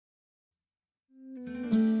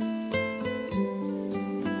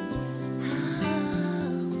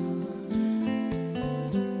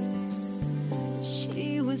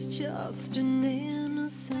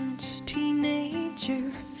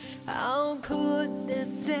would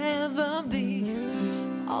this ever be?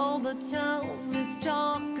 All the town is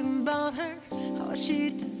talking about her, how she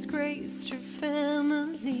disgraced her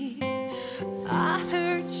family. I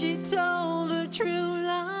heard she told her true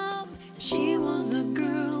love she was a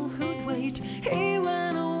girl who'd wait. He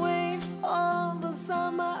went away for the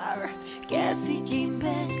summer, guess he came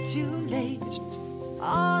back too late.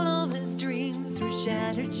 All of his dreams were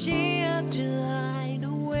shattered, she has to hide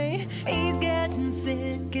away. He's getting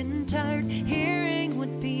sick and tired hearing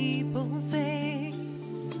what people say,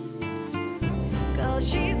 'cause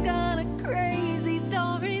she's got a crazy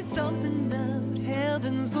story, something about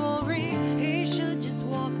heaven's glory. He should just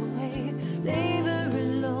walk away, leave her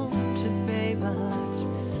alone to pay, but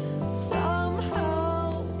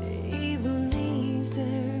somehow he believes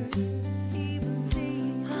her. He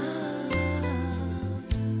believes her.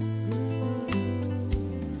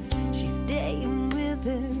 She's staying with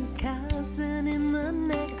her cousin in the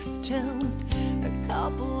next town, a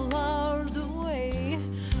couple hours away.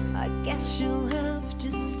 I guess she'll have to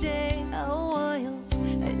stay a while,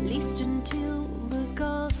 at least until the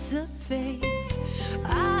gossip fades.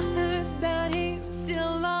 I heard that he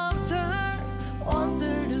still loves her, wants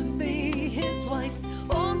her to be his wife.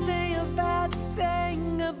 Won't say a bad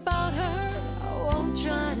thing about her, I won't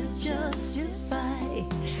try to justify.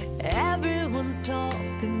 Everyone's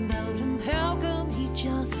talking about him, how come he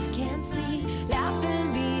just can't see?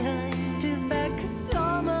 Laughing behind his back, 'cause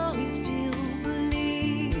somehow he still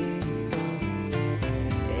believes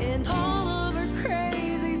in all of her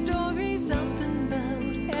crazy stories, something about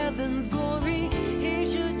heaven's glory. He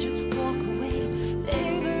should just walk away,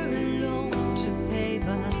 leave her alone to pay,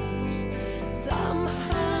 but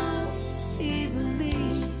somehow he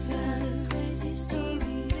believes her crazy story.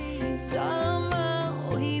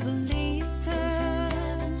 Somehow he believes her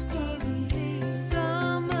heaven's glory.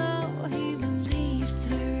 Somehow he believes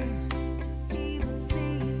her. He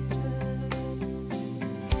believes her.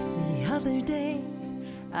 The other day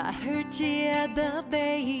I heard she had the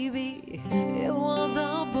baby. It was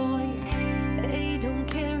a boy. They don't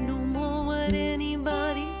care no more what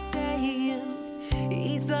anybody's saying.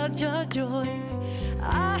 He's such a joy.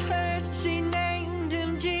 I heard she named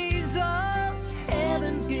him Jesus,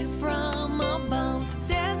 heaven's gift from above.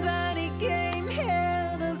 Said that he came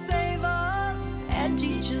here to save us and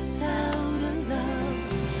teach us how to love.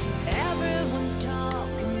 Everyone's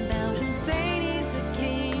talking about him, saying he's the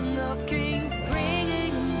King of Kings,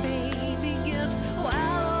 bringing baby gifts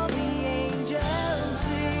while all the angels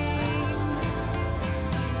sing.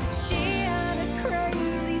 She had a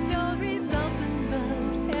crazy story, something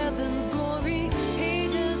about heaven's glory. He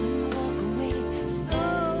didn't walk away, so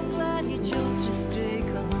glad he chose to stay,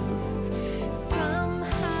 'cause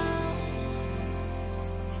somehow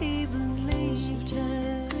he believed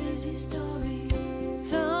her crazy story.